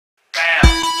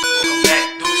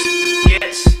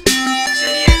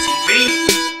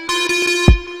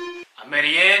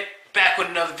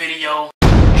video.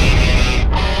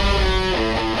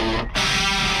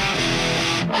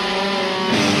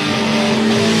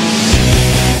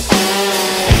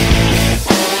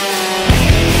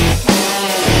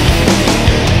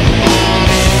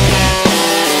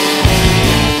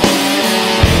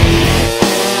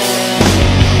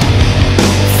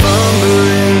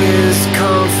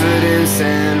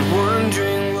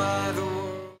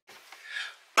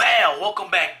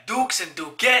 Welcome back, Dukes and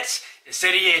Dukettes. It's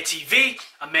EddyEd TV.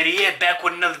 I'm EddyEd back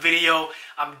with another video.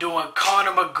 I'm doing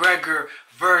Conor McGregor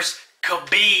versus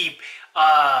Khabib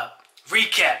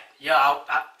recap. Yo,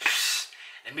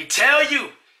 let me tell you,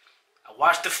 I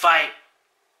watched the fight.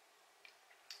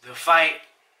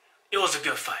 It was a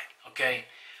good fight, okay?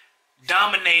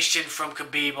 Domination from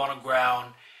Khabib on the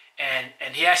ground,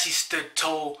 and he actually stood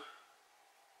toe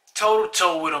to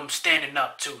toe with him standing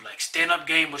up too. Like, stand-up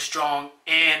game was strong,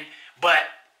 but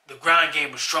the ground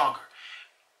game was stronger.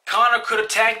 Conor could have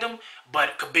tagged him,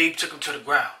 but Khabib took him to the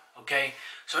ground, okay?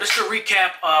 So this is a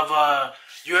recap of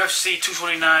UFC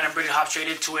 229. I'm ready to hop straight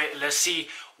into it. Let's see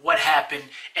what happened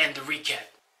and the recap.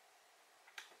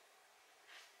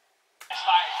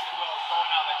 Fighters in the world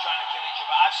going out there trying to kill each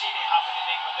other. I've seen it happen in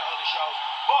England at other shows.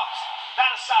 But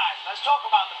that aside, let's talk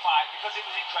about the fight because it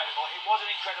was incredible. It was an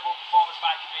incredible performance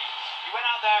by Khabib. He went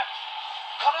out there.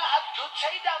 Conor had good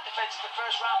takedown defense in the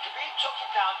first round. Khabib took him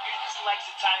down, used his legs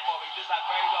to time over. He does that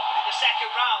very well. But in the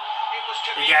second round, it was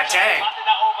Khabib got tagged. landed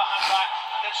that overhand right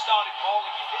and then started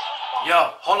bowling it. This was Yo,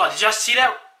 hold on. Did y'all see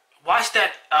that? Watch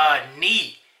that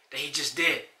knee that he just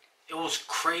did. It was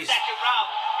crazy. Second round,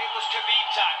 it was Khabib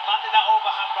time. Landed that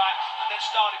overhand right and then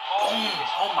started bowling. Boom.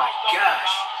 Oh my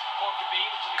gosh.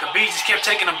 Khabib just kept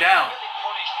taking him down.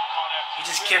 He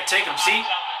just kept taking him. See?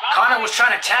 Conor was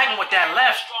trying to tag him with that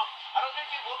left.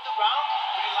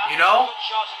 You know?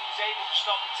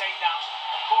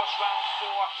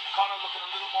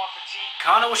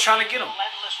 Conor was trying to get him.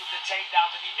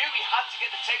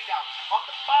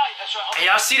 And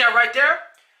y'all see that right there?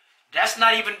 That's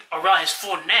not even around his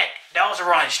full neck. That was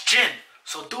around his chin.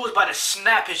 So dude was about to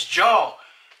snap his jaw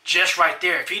just right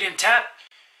there. If he didn't tap,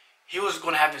 he was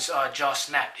going to have his jaw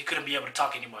snapped. He couldn't be able to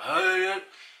talk anymore.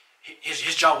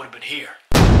 His jaw would have been here.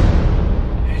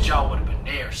 His jaw would have been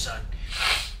there, son.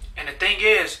 And the thing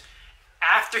is,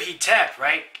 after he tapped,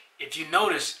 right, if you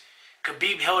notice,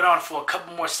 Khabib held on for a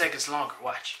couple more seconds longer.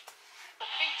 Watch. The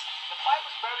fight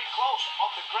was very close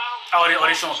on the ground. Oh,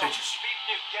 they're showing pictures. Khabib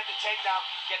knew, get the takedown.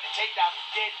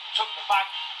 He did, took the back,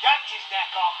 yanked his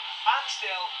neck off, and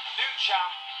still, new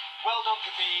champ. Well done,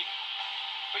 Khabib,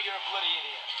 but you're a bloody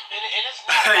idiot. And it's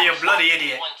not you're a bloody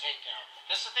idiot. One takedown.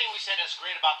 That's the thing we said that's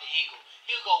great about the Eagle.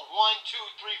 He'll go 1, 2,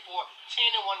 3, 4,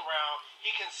 10 in one round.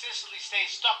 He consistently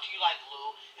stays stuck to you like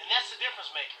glue, and that's the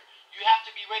difference maker. You have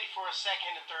to be ready for a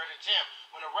second and third attempt.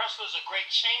 When a wrestler is a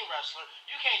great chain wrestler,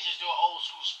 you can't just do an old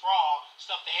school sprawl,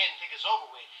 stuff the head, and think it's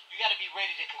over with. You got to be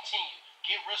ready to continue,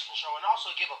 give risk control, and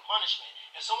also give a punishment.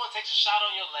 If someone takes a shot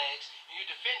on your legs and you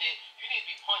defend it, you need to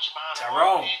be punching behind the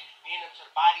armpit, kneeing them to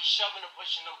the body, shoving them,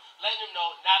 pushing them, letting them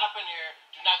know, not up in there,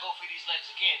 do not go for these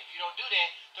legs again. If you don't do that,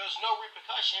 there's no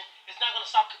repercussion. It's not going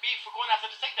to stop Khabib from going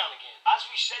after the takedown again. As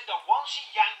we said though, once he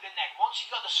yanked the neck, once he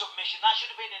got the submission, that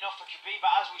should have been enough for Khabib,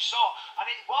 but as we saw, and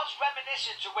it was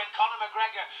reminiscent to when Conor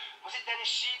McGregor, was it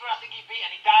Dennis Seaver, I think he beat, and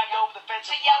he dived over the fence.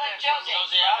 Jose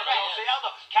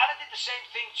Aldo. Kind of did the same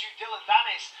thing to Dylan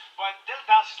Dennis, but Dylan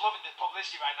Dennis is loving the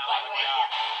publicity right now.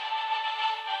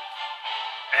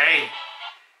 Hey,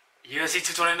 UFC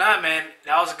 229, man,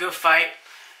 that was a good fight.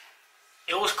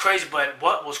 It was crazy, but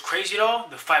what was crazy though,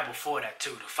 the fight before that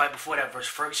too. The fight before that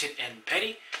versus Ferguson and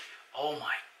Petty. Oh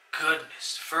my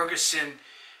goodness, Ferguson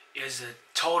is a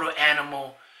total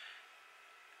animal.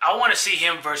 I want to see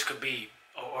him versus Khabib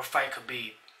or fight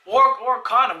Khabib or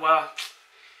Conor. Well,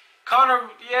 Conor,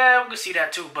 yeah, we can see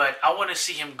that too, but I want to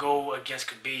see him go against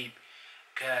Khabib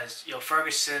because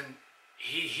Ferguson,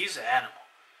 he's an animal,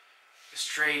 a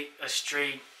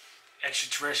straight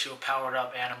extraterrestrial powered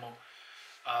up animal.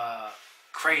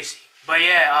 Crazy. But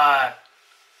yeah,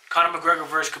 Conor McGregor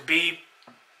versus Khabib.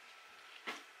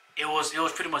 It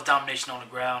was pretty much domination on the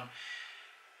ground.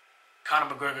 Conor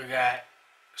McGregor got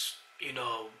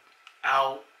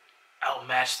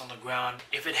outmatched on the ground.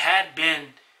 If it had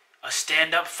been a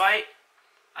stand-up fight,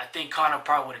 I think Conor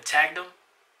probably would have tagged him,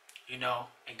 and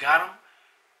got him.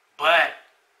 But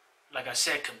like I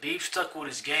said, Khabib stuck with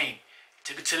his game. He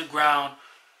took it to the ground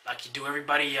like he do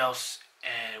everybody else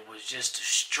and was just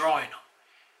destroying him.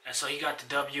 And so he got the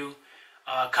W.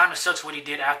 Kind of sucks what he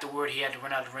did afterward. He had to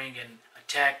run out of the ring and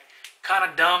attack. Kind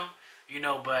of dumb,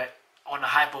 but on the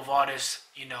hype of all this,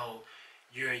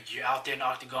 you're out there in the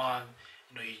octagon,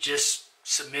 you just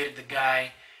submitted the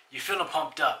guy, you're feeling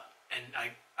pumped up, and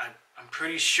I'm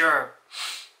pretty sure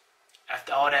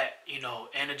after all that, you know,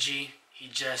 energy he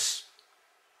just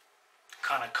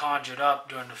kind of conjured up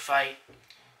during the fight,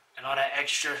 and all that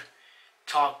extra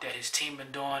talk that his team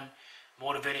been doing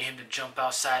motivated him to jump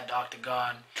outside the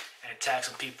octagon and attack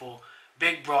some people.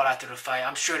 Big brawl after the fight.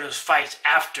 I'm sure there was fights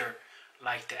after,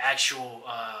 like the actual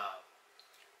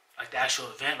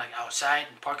event, like outside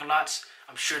in parking lots.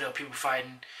 I'm sure there were people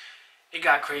fighting. It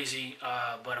got crazy,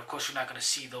 but of course we're not gonna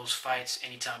see those fights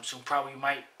anytime soon. Probably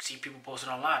might see people posted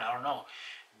online. I don't know,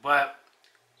 but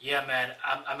yeah, man,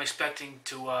 I'm expecting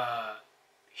to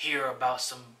hear about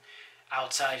some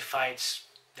outside fights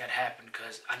that happened,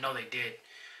 because I know they did.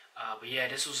 But yeah,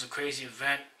 this was a crazy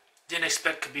event. Didn't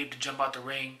expect Khabib to jump out the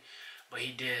ring, but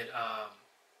he did.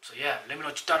 So yeah, let me know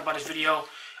what you thought about this video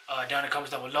down in the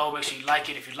comments down below. Make sure you like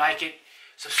it if you like it.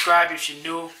 Subscribe if you're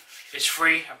new. It's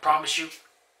free, I promise you.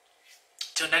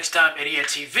 Till next time, EddyEd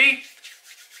TV.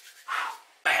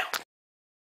 Bam.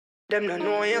 Them don't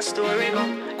know your story, go.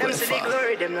 Them see the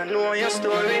glory, them don't know your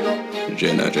story, go.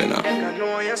 Jenna. Them don't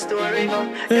know your story, go.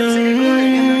 Them see the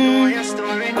glory, them don't know your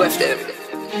story, go.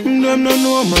 Them no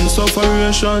know man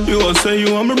sufferation. You say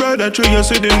you are my brother, true, you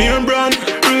see the name brand.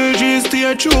 Real G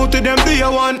stay true to them day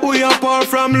one. We apart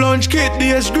from lunch kit,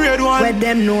 this grade one. Where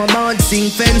them know about sing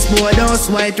fence board, house,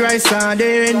 white rice,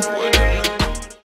 sardine.